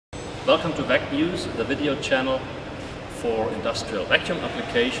Welcome to VacNews, the video channel for industrial vacuum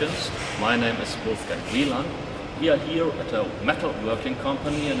applications. My name is Wieland. We are here at a metal working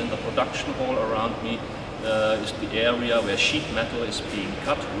company, and in the production hall around me is the area where sheet metal is being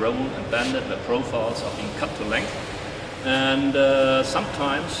cut, rolled and bended, where profiles are being cut to length. And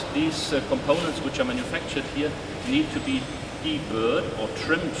sometimes these components which are manufactured here need to be deburred or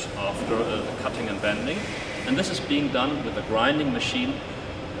trimmed after the cutting and bending. And this is being done with a grinding machine,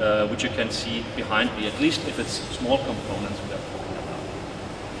 which you can see behind me, at least if it's small components we are talking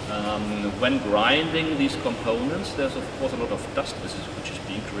about. When grinding these components, there's of course a lot of dust which is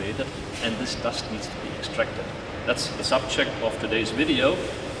being created, and this dust needs to be extracted. That's the subject of today's video,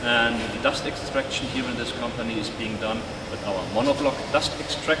 and the dust extraction here in this company is being done with our monobloc dust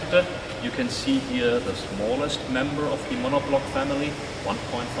extractor. You can see here the smallest member of the monobloc family,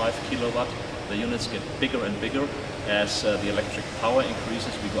 1.5 kilowatt. The units get bigger and bigger as the electric power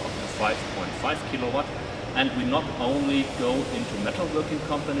increases. We go up to 5.5 kilowatt, and we not only go into metalworking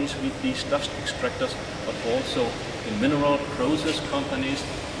companies with these dust extractors, but also in mineral process companies.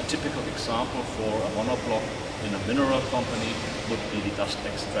 A typical example for a monobloc in a mineral company would be the dust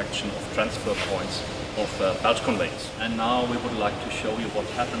extraction of transfer points of belt conveyors. And now we would like to show you what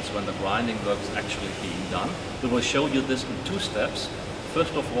happens when the grinding work is actually being done. We will show you this in two steps.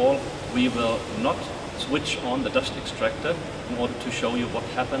 First of all, we will not switch on the dust extractor in order to show you what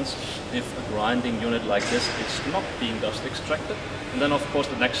happens if a grinding unit like this is not being dust extracted. And then of course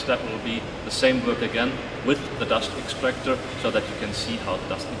the next step will be the same work again with the dust extractor, so that you can see how the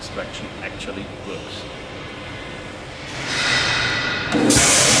dust extraction actually works.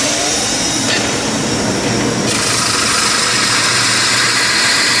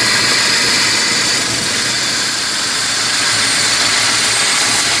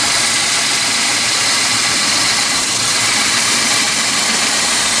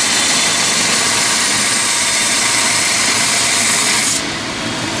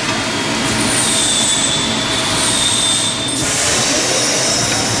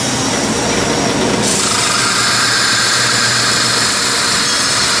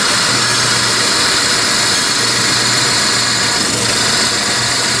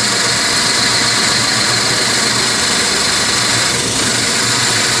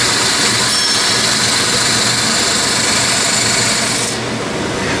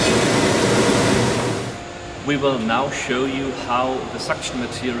 We will now show you how the suction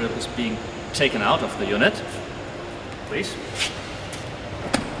material is being taken out of the unit. Please.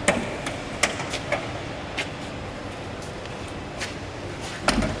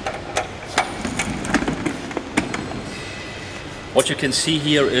 What you can see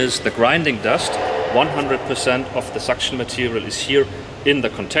here is the grinding dust. 100% of the suction material is here in the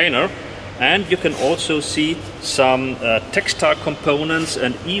container. And you can also see some textile components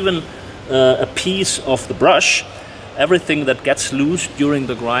and even a piece of the brush. Everything that gets loose during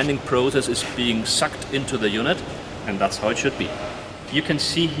the grinding process is being sucked into the unit, and that's how it should be. You can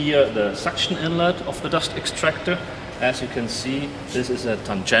see here the suction inlet of the dust extractor. As you can see, this is a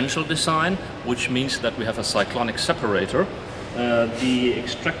tangential design, which means that we have a cyclonic separator. The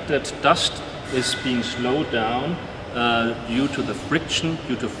extracted dust is being slowed down due to friction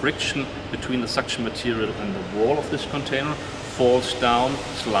between the suction material and the wall of this container. Falls down,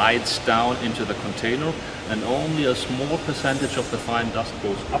 slides down into the container, and only a small percentage of the fine dust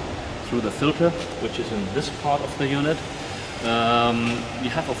goes up through the filter, which is in this part of the unit. We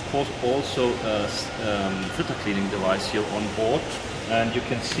have of course also a filter cleaning device here on board, and you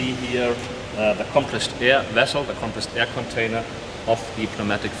can see here the compressed air vessel, the compressed air container of the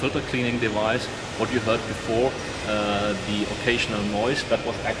pneumatic filter cleaning device. What you heard before, the occasional noise, that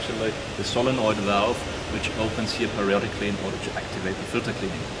was actually the solenoid valve, which opens here periodically in order to activate the filter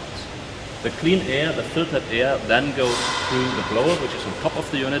cleaning device. The clean air, the filtered air, then goes through the blower, which is on top of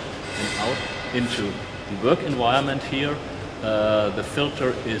the unit, and out into the work environment here. The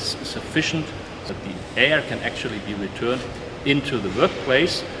filter is sufficient so that the air can actually be returned into the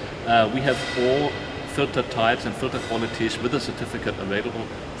workplace. We have all filter types and filter qualities with a certificate available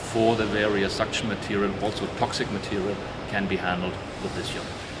for the various suction material. Also toxic material can be handled with this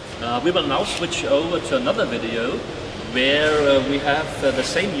unit. We will now switch over to another video where we have the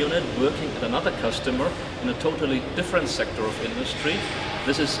same unit working at another customer in a totally different sector of industry.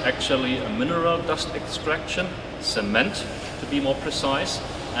 This is actually a mineral dust extraction, cement to be more precise,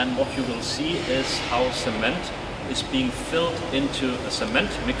 and what you will see is how cement is being filled into a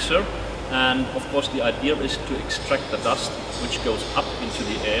cement mixer. And of course the idea is to extract the dust which goes up into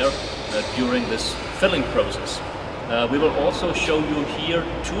the air during this filling process. We will also show you here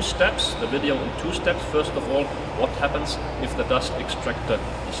two steps, the video in two steps. First of all, what happens if the dust extractor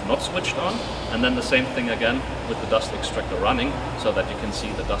is not switched on, and then the same thing again with the dust extractor running, so that you can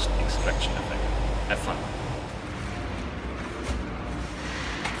see the dust extraction effect. Have fun.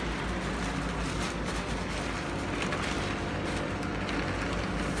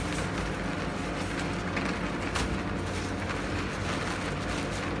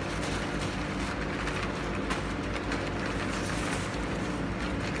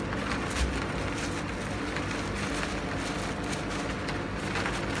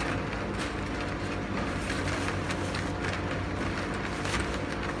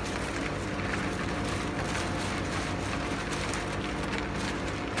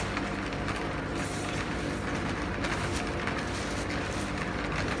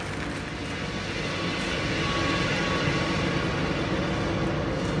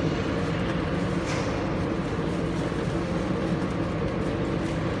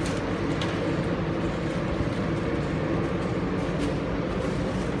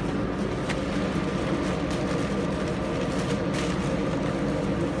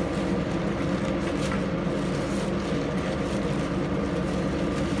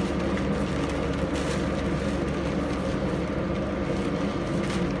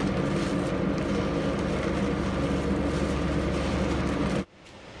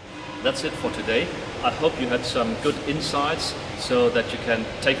 That's it for today. I hope you had some good insights so that you can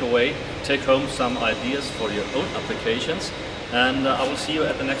take home some ideas for your own applications. And I will see you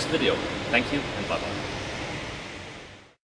at the next video. Thank you and bye-bye.